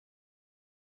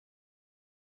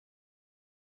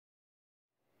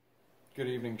Good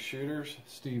evening, shooters.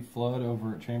 Steve Flood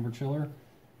over at Chamber Chiller.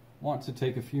 Want to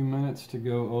take a few minutes to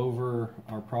go over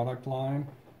our product line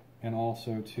and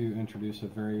also to introduce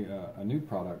a new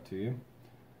product to you.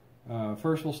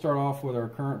 First, we'll start off with our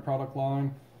current product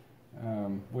line.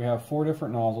 We have 4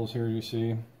 different nozzles here you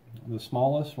see. The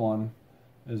smallest one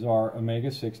is our Omega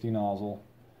 60 nozzle.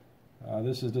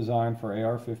 This is designed for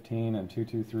AR-15 and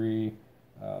 223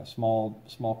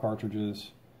 small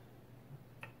cartridges.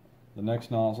 The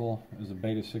next nozzle is a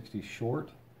Beta 60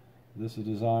 short. This is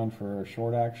designed for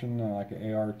short action like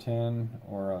an AR-10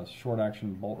 or short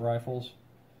action bolt rifles.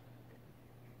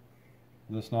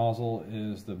 This nozzle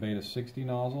is the Beta 60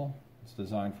 nozzle. It's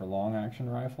designed for long action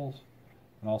rifles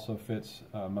and also fits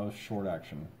most short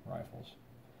action rifles.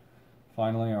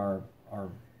 Finally, our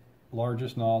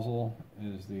largest nozzle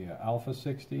is the Alpha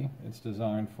 60. It's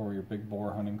designed for your big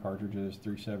bore hunting cartridges,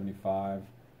 375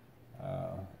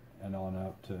 and on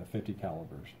up to 50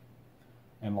 calibers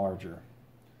and larger.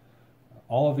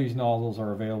 All of these nozzles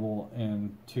are available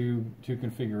in two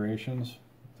configurations.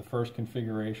 The first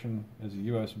configuration is a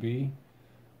USB,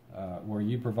 where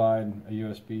you provide a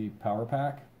USB power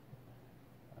pack.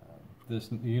 This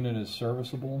unit is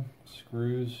serviceable.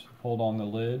 Screws hold on the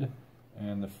lid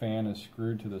and the fan is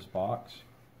screwed to this box.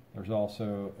 There's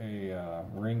also a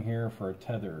ring here for a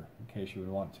tether in case you would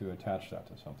want to attach that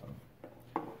to something.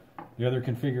 The other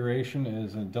configuration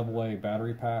is in AA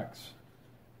battery packs.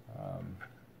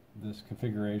 This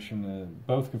configuration,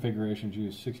 both configurations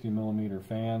use 60mm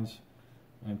fans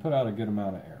and put out a good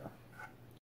amount of air.